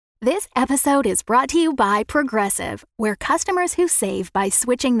This episode is brought to you by Progressive, where customers who save by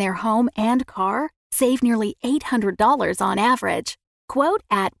switching their home and car save nearly $800 on average. Quote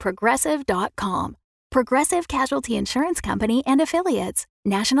at Progressive.com. Progressive Casualty Insurance Company and Affiliates.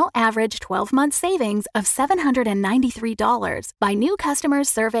 National average 12-month savings of $793 by new customers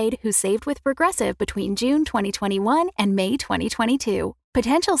surveyed who saved with Progressive between June 2021 and May 2022.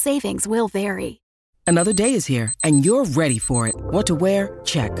 Potential savings will vary. Another day is here, and you're ready for it. What to wear?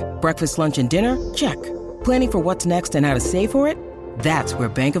 Check. Breakfast, lunch, and dinner? Check. Planning for what's next and how to save for it? That's where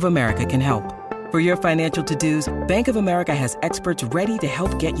Bank of America can help. For your financial to-dos, Bank of America has experts ready to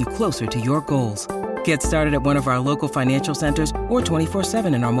help get you closer to your goals. Get started at one of our local financial centers or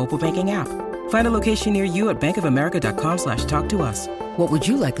 24/7 in our mobile banking app. Find a location near you at bankofamerica.com/talktous. What would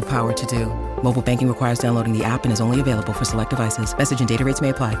you like the power to do? Mobile banking requires downloading the app and is only available for select devices. Message and data rates may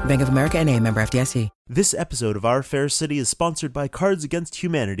apply. Bank of America N.A., member FDIC. This episode of Our Fair City is sponsored by Cards Against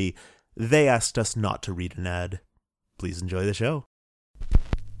Humanity. They asked us not to read an ad. Please enjoy the show.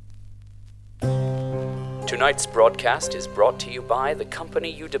 Tonight's broadcast is brought to you by the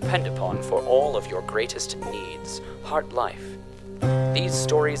company you depend upon for all of your greatest needs, Heart Life. These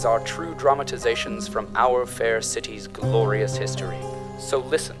stories are true dramatizations from our fair city's glorious history. So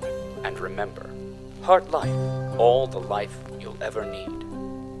listen and remember, Heart Life, all the life you'll ever need.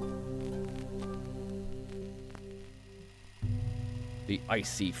 The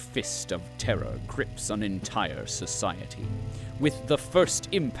icy fist of terror grips an entire society. With the first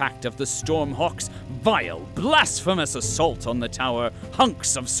impact of the Stormhawk's vile, blasphemous assault on the tower,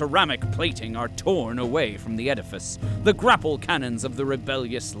 hunks of ceramic plating are torn away from the edifice. The grapple cannons of the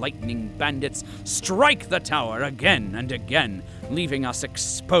rebellious lightning bandits strike the tower again and again, leaving us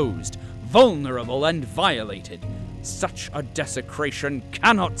exposed, vulnerable, and violated. Such a desecration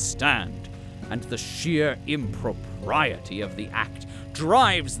cannot stand, and the sheer impropriety of the act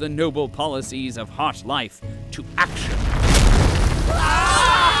drives the noble policies of Heart Life to action.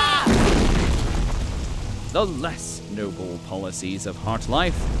 The less noble policies of Heart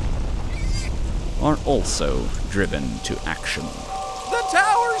Life are also driven to action. The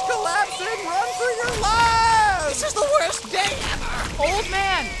tower's collapsing! Run for your lives! This is the worst day ever! Old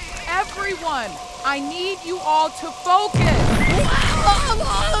man, everyone, I need you all to focus!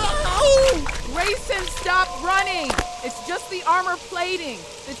 Grayson, stop running! It's just the armor plating.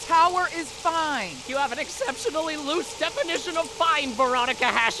 The tower is fine. You have an exceptionally loose definition of fine, Veronica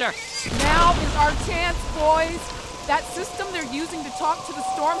Hasher. Now is our chance, boys. That system they're using to talk to the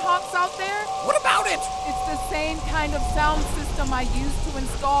Stormhawks out there? What about it? It's the same kind of sound system I used to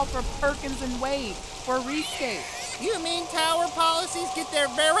install for Perkins and Wade for Rescape. You mean tower policies get their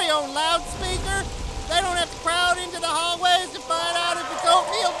very own loudspeaker? They don't have to crowd into the hallways to find out if it's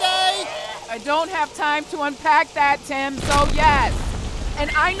oatmeal day? I don't have time to unpack that, Tim, so yes. And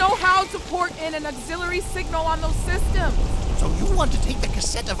I know how to port in an auxiliary signal on those systems. So you want to take the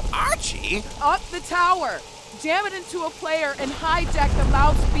cassette of Archie? Up the tower. Jam it into a player and hijack the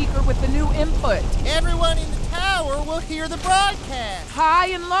loudspeaker with the new input. Everyone in the tower will hear the broadcast. High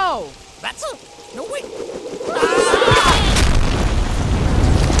and low. That's a... No, wait.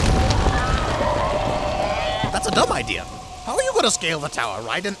 That's a dumb idea. How are you going to scale the tower,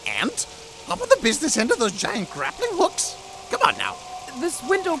 ride an ant? Up on the business end of those giant grappling hooks? Come on now. This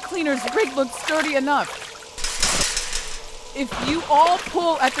window cleaner's rig looks sturdy enough. If you all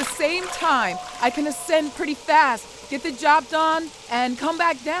pull at the same time, I can ascend pretty fast, get the job done, and come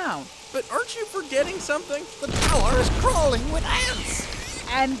back down. But aren't you forgetting something? The tower is crawling with ants.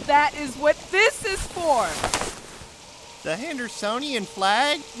 And that is what this is for. The Hendersonian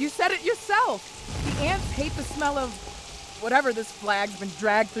flag? You said it yourself. The ants hate the smell of whatever this flag's been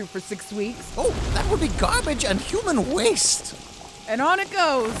dragged through for 6 weeks. Oh, that would be garbage and human waste. And on it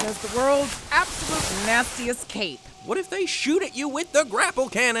goes as the world's absolute nastiest cape. What if they shoot at you with the grapple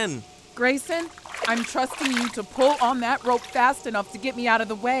cannon? Grayson, I'm trusting you to pull on that rope fast enough to get me out of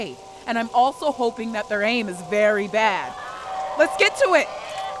the way. And I'm also hoping that their aim is very bad. Let's get to it!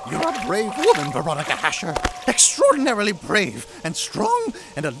 You're a brave woman, Veronica Hasher. Extraordinarily brave and strong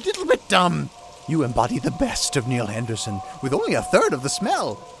and a little bit dumb. You embody the best of Neil Henderson with only a third of the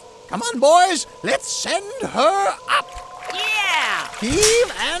smell. Come on, boys, let's send her up. Yeah!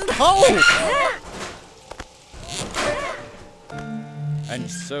 Heave and ho! And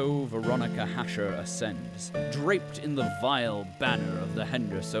so Veronica Hasher ascends, draped in the vile banner of the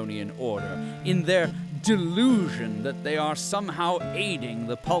Hendersonian Order, in their delusion that they are somehow aiding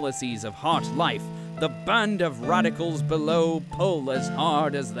the policies of Heart Life. The band of radicals below pull as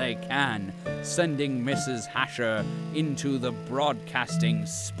hard as they can, sending Mrs. Hasher into the broadcasting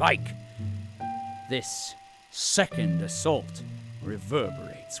spike. This second assault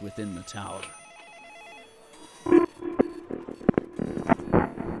reverberates exists within the tower.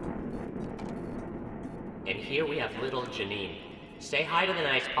 And here we have little Janine. Say hi to the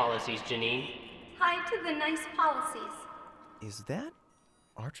nice policies, Janine. Hi to the nice policies. Is that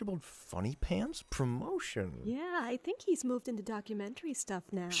Archibald Funnypants' promotion? Yeah, I think he's moved into documentary stuff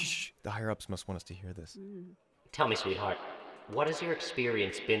now. Shh, the higher-ups must want us to hear this. Tell me, sweetheart, what has your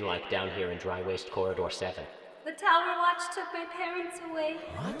experience been like down here in Dry Waste Corridor 7? The Tower Watch took my parents away.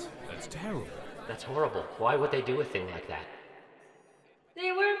 What? That's terrible. That's horrible. Why would they do a thing like that?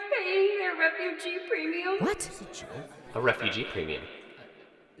 They weren't paying their refugee premium. What? A refugee premium?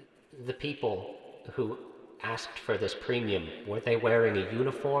 The people who asked for this premium, were they wearing a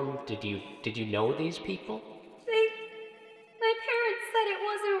uniform? Did you know these people? My parents said it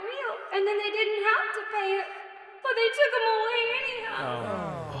wasn't real, and then they didn't have to pay it, but they took them away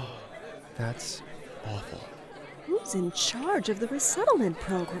anyhow. Oh, that's awful. Who's in charge of the resettlement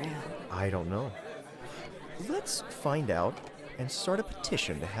program? I don't know. Let's find out and start a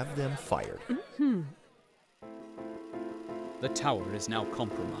petition to have them fired. The tower is now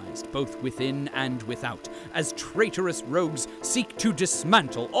compromised, both within and without, as traitorous rogues seek to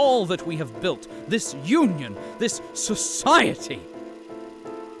dismantle all that we have built, this union, this society.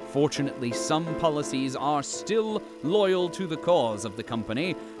 Fortunately, some policies are still loyal to the cause of the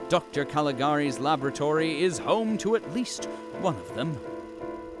company. Dr. Caligari's laboratory is home to at least one of them.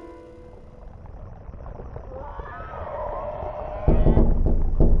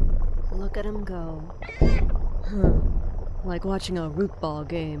 Look at him go. Like watching a root ball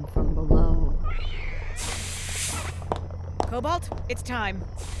game from below. Cobalt, it's time.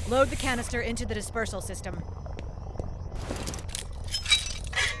 Load the canister into the dispersal system.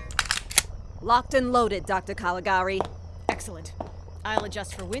 Locked and loaded, Dr. Caligari. Excellent. I'll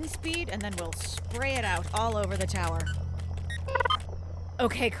adjust for wind speed, and then we'll spray it out all over the tower.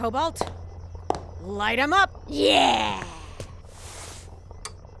 Okay, Cobalt. Light 'em up! Yeah!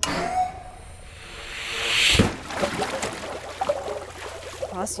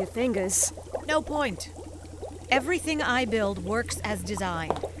 Cross your fingers. No point. Everything I build works as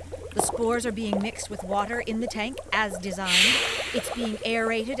designed. The spores are being mixed with water in the tank as designed. It's being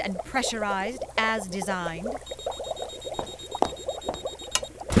aerated and pressurized as designed.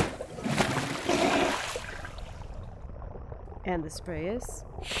 And the sprayers?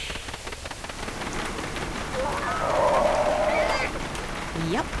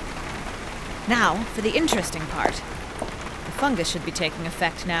 Yep. Now, for the interesting part. The fungus should be taking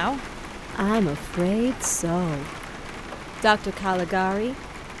effect now. I'm afraid so. Dr. Caligari,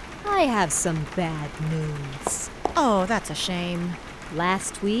 I have some bad news. Oh, that's a shame.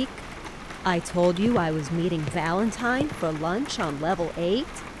 Last week, I told you I was meeting Valentine for lunch on level 8.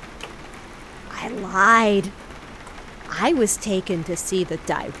 I lied. I was taken to see the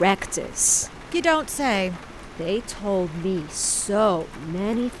directors. You don't say. They told me so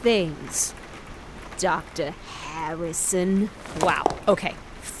many things. Dr. Harrison. Wow, okay.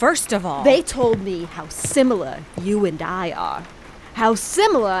 First of all, they told me how similar you and I are. How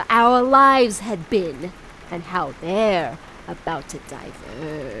similar our lives had been. And how they're about to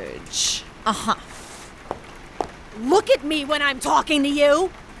diverge. Uh-huh. Look at me when I'm talking to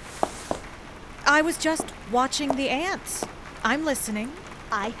you! I was just watching the ants. I'm listening.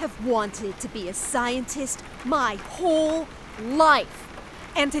 I have wanted to be a scientist my whole life.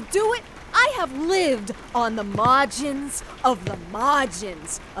 And to do it, I have lived on the margins of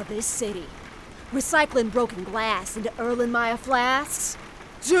this city. Recycling broken glass into Erlenmeyer flasks.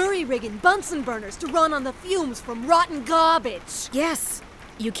 Jury-rigging Bunsen burners to run on the fumes from rotten garbage. Yes,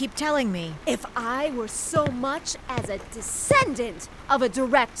 you keep telling me. If I were so much as a descendant of a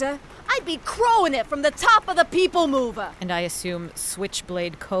director, I'd be crowing it from the top of the People Mover. And I assume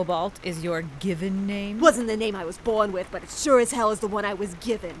Switchblade Cobalt is your given name? Wasn't the name I was born with, but it sure as hell is the one I was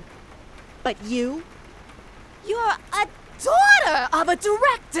given. But you're a daughter of a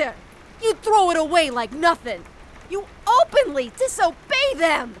director. You throw it away like nothing. You openly disobey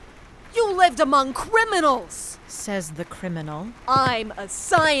them. You lived among criminals. Says the criminal. I'm a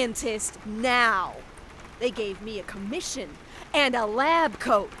scientist now. They gave me a commission and a lab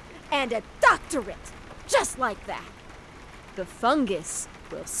coat and a doctorate, just like that. The fungus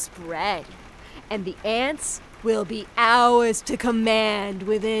will spread, and the ants will be ours to command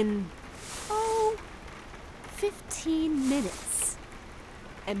within, 15 minutes.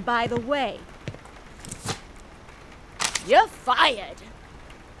 And by the way, you're fired.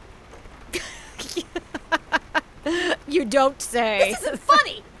 You don't say. This isn't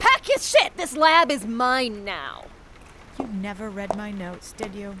funny. Pack your shit. This lab is mine now. You never read my notes,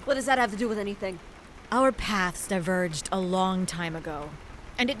 did you? What does that have to do with anything? Our paths diverged a long time ago.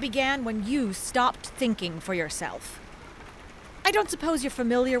 And it began when you stopped thinking for yourself. I don't suppose you're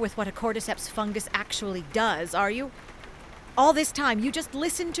familiar with what a cordyceps fungus actually does, are you? All this time, you just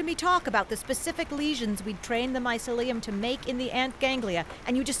listened to me talk about the specific lesions we'd trained the mycelium to make in the ant ganglia,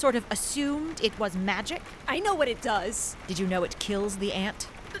 and you just sort of assumed it was magic? I know what it does. Did you know it kills the ant?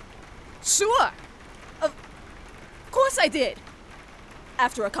 Sure. Of course I did.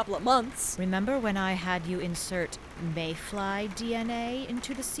 After a couple of months. Remember when I had you insert mayfly DNA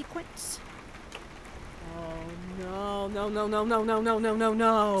into the sequence? Oh, no.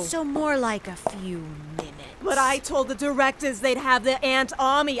 So more like a few minutes. But I told the directors they'd have the ant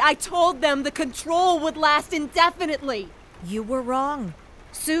army. I told them the control would last indefinitely. You were wrong.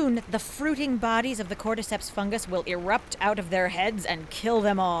 Soon, the fruiting bodies of the cordyceps fungus will erupt out of their heads and kill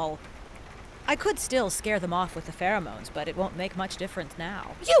them all. I could still scare them off with the pheromones, but it won't make much difference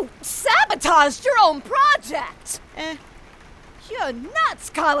now. You sabotaged your own project! You're nuts,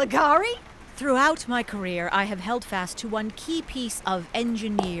 Caligari! Throughout my career, I have held fast to one key piece of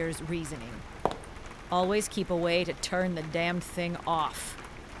engineer's reasoning. Always keep a way to turn the damned thing off.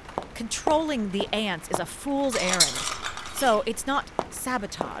 Controlling the ants is a fool's errand. So it's not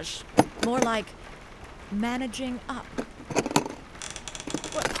sabotage, more like managing up.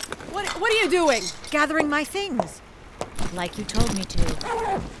 What are you doing? Gathering my things. Like you told me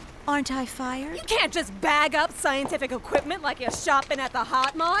to. Aren't I fired? You can't just bag up scientific equipment like you're shopping at the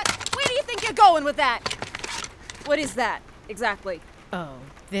Hot Mart. Where do you think you're going with that? What is that, exactly? Oh,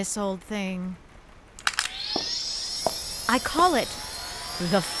 this old thing. I call it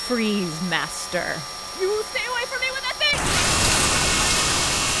the Freeze Master. You stay away from me with that thing!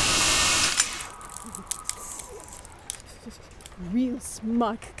 Real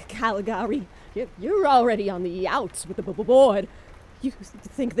smart, Caligari. You're already on the outs with the board. You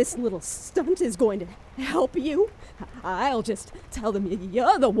think this little stunt is going to help you? I'll just tell them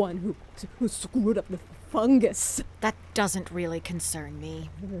you're the one who screwed up the fungus. That doesn't really concern me.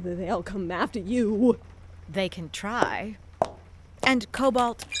 They'll come after you. They can try. And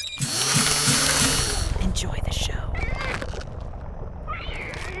Cobalt, enjoy the show.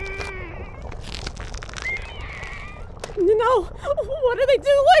 No! What are they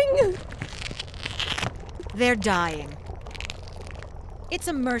doing? They're dying. It's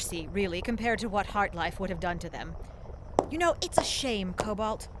a mercy, really, compared to what Heartlife would have done to them. You know, it's a shame,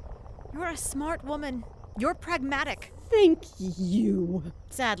 Cobalt. You're a smart woman. You're pragmatic. Thank you.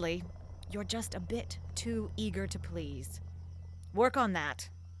 Sadly, you're just a bit too eager to please. Work on that.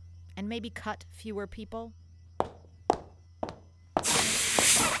 And maybe cut fewer people.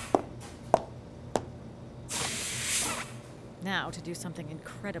 Now to do something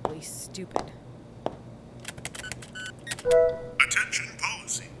incredibly stupid. Attention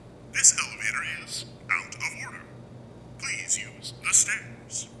policy. This elevator is out of order. Please use the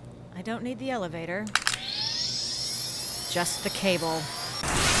stairs. I don't need the elevator. Just the cable.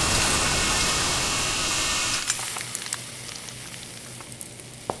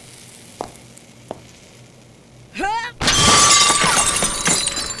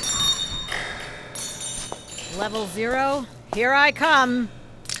 Level 0, here I come.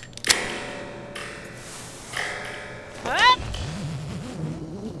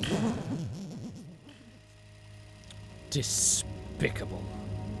 Despicable.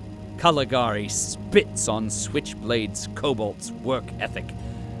 Caligari spits on Switchblade's Cobalt's work ethic,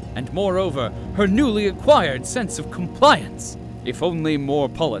 and moreover, her newly acquired sense of compliance. If only more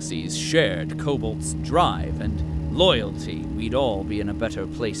policies shared Cobalt's drive and loyalty, we'd all be in a better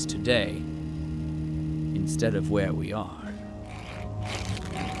place today, instead of where we are.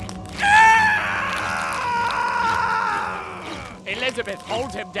 Elizabeth,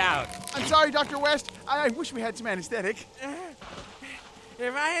 hold him down. I'm sorry, Dr. West. I wish we had some anesthetic.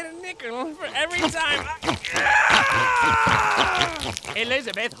 If I had a nickel for every time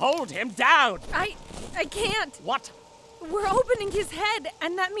Elizabeth, hold him down! I can't. What? We're opening his head,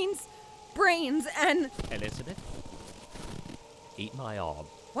 and that means brains and... Elizabeth, eat my arm.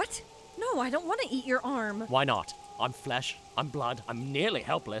 What? No, I don't want to eat your arm. Why not? I'm flesh, I'm blood, I'm nearly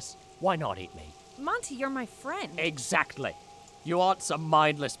helpless. Why not eat me? Monty, you're my friend. Exactly. You aren't some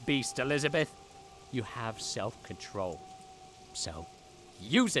mindless beast, Elizabeth. You have self-control. So,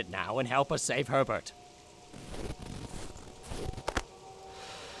 use it now and help us save Herbert.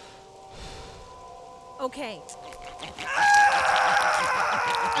 Okay.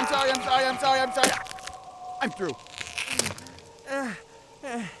 I'm sorry. I'm through.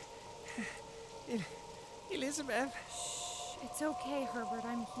 Elizabeth. Shh, it's okay, Herbert.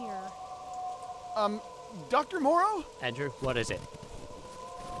 I'm here. Dr. Morrow? Andrew, what is it?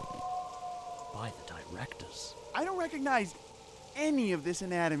 By the directors. I don't recognize any of this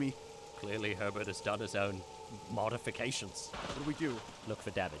anatomy. Clearly, Herbert has done his own modifications. What do we do? Look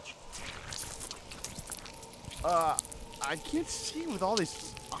for damage. I can't see with all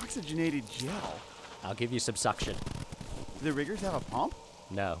this oxygenated gel. I'll give you some suction. Do the riggers have a pump?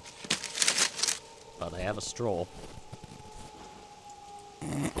 No. But they have a straw.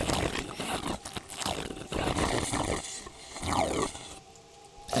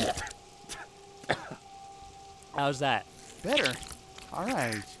 How's that? Better. All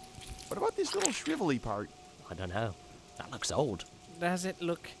right. What about this little shrivelly part? I don't know. That looks old. Does it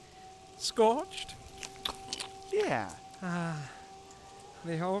look scorched? Yeah.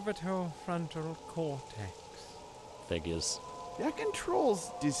 The orbitofrontal cortex. Figures. That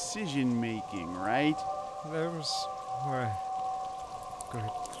controls decision making, right? Those were good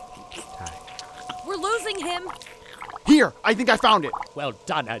times. We're losing him. Here, I think I found it. Well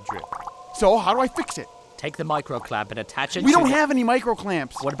done, Andrew. So, how do I fix it? Take the microclamp and attach it We to don't have any micro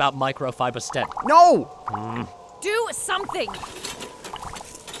clamps. What about microfiber stent? No! Do something.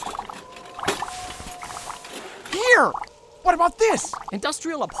 Here! What about this?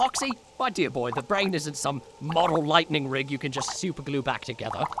 Industrial epoxy? My dear boy, the brain isn't some model lightning rig you can just superglue back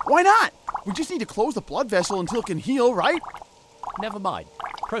together. Why not? We just need to close the blood vessel until it can heal, right? Never mind.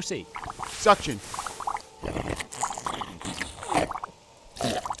 Proceed. Suction.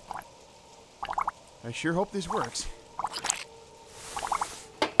 I sure hope this works.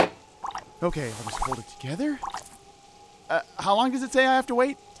 Okay, I'll just hold it together. How long does it say I have to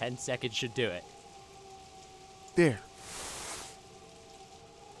wait? 10 seconds should do it. There.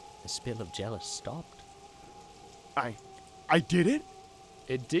 The spill of gel has stopped. I did it?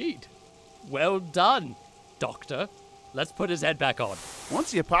 Indeed. Well done, Doctor. Let's put his head back on.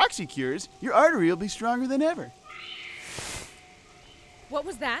 Once the epoxy cures, your artery will be stronger than ever. What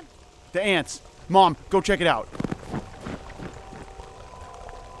was that? The ants. Mom, go check it out.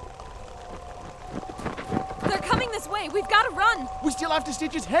 They're coming this way. We've got to run. We still have to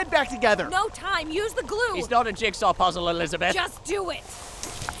stitch his head back together. No time. Use the glue. It's not a jigsaw puzzle, Elizabeth. Just do it.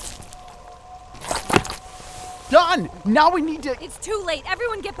 Done! Now we need to... It's too late.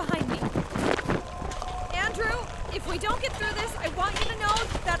 Everyone get behind me. Andrew, if we don't get through this, I want you to know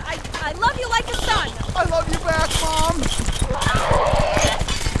that I love you like a son. I love you back, Mom.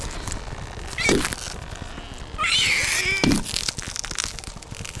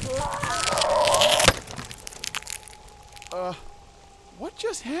 What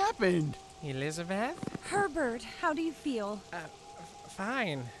just happened? Elizabeth? Herbert, how do you feel?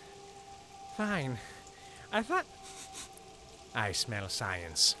 Fine. Fine. I thought... I smell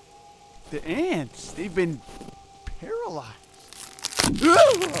science. The ants, they've been paralyzed.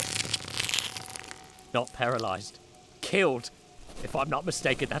 Not paralyzed. Killed. If I'm not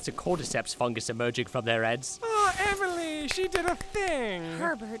mistaken, that's a cordyceps fungus emerging from their heads. Oh, Emily, she did a thing.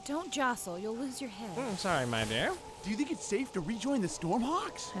 Herbert, don't jostle. You'll lose your head. Sorry, my dear. Do you think it's safe to rejoin the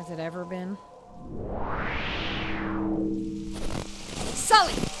Stormhawks? Has it ever been?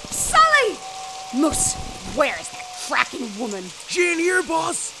 Sully! Sully! Moose, where is that fracking woman? She ain't here,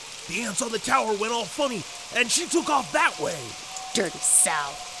 boss. The ants on the tower went all funny, and she took off that way. Dirty Sal.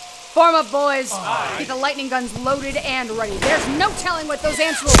 Form up, boys. Get the lightning guns loaded and ready. There's no telling what those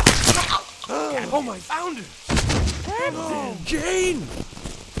ants will... Oh, my founders! Oh, Jane!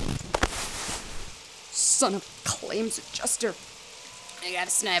 Son of a claims adjuster. I got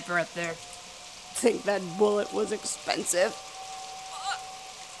a sniper up there. Think that bullet was expensive.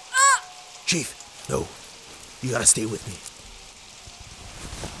 Chief, no. You gotta stay with me.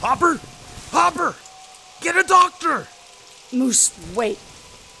 Hopper! Hopper! Get a doctor! Moose, wait.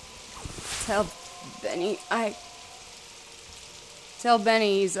 Tell Benny Tell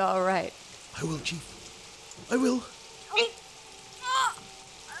Benny he's all right. I will, Chief. I will.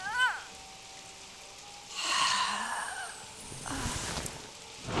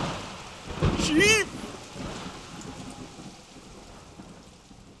 Chief!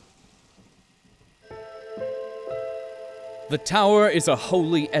 The tower is a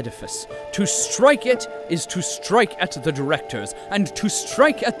holy edifice. To strike it is to strike at the directors, and to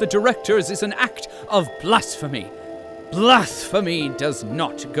strike at the directors is an act of blasphemy. Blasphemy does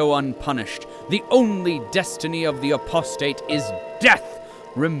not go unpunished. The only destiny of the apostate is death.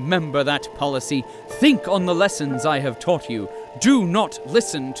 Remember that policy. Think on the lessons I have taught you. Do not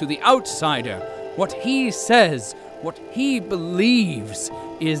listen to the outsider. What he says, what he believes,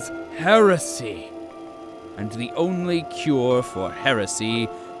 is heresy. And the only cure for heresy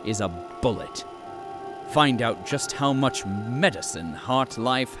is a bullet. Find out just how much medicine Heart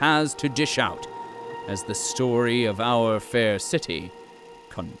Life has to dish out as the story of our fair city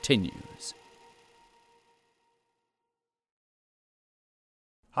continues.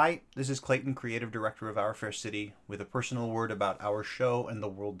 Hi, this is Clayton, Creative Director of Our Fair City, with a personal word about our show and the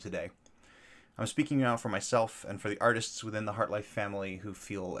world today. I'm speaking now for myself and for the artists within the Heartlife family who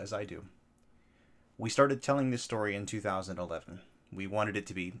feel as I do. We started telling this story in 2011. We wanted it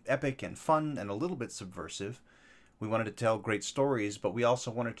to be epic and fun and a little bit subversive. We wanted to tell great stories, but we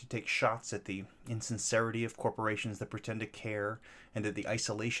also wanted to take shots at the insincerity of corporations that pretend to care and at the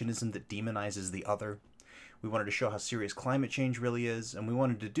isolationism that demonizes the other. We wanted to show how serious climate change really is, and we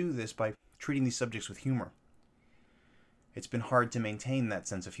wanted to do this by treating these subjects with humor. It's been hard to maintain that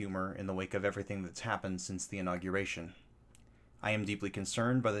sense of humor in the wake of everything that's happened since the inauguration. I am deeply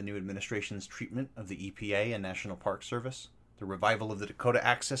concerned by the new administration's treatment of the EPA and National Park Service, the revival of the Dakota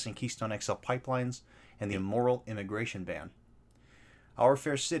Access and Keystone XL pipelines, and the immoral immigration ban. Our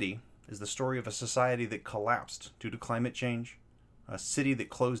Fair City is the story of a society that collapsed due to climate change, a city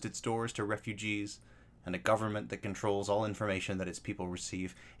that closed its doors to refugees, and a government that controls all information that its people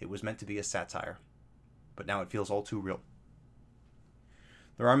receive. It was meant to be a satire, but now it feels all too real.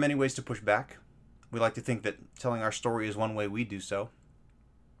 There are many ways to push back. We like to think that telling our story is one way we do so.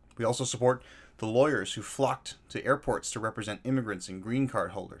 We also support the lawyers who flocked to airports to represent immigrants and green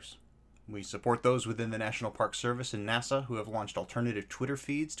card holders. We support those within the National Park Service and NASA who have launched alternative Twitter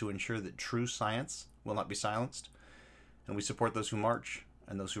feeds to ensure that true science will not be silenced. And we support those who march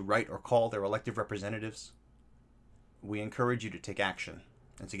and those who write or call their elected representatives. We encourage you to take action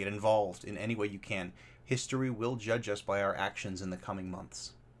and to get involved in any way you can. History will judge us by our actions in the coming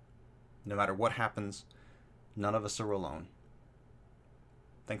months. No matter what happens, none of us are alone.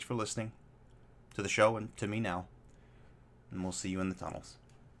 Thanks for listening to the show and to me now, and we'll see you in the tunnels.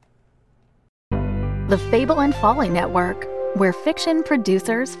 The Fable and Folly Network, where fiction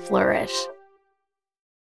producers flourish.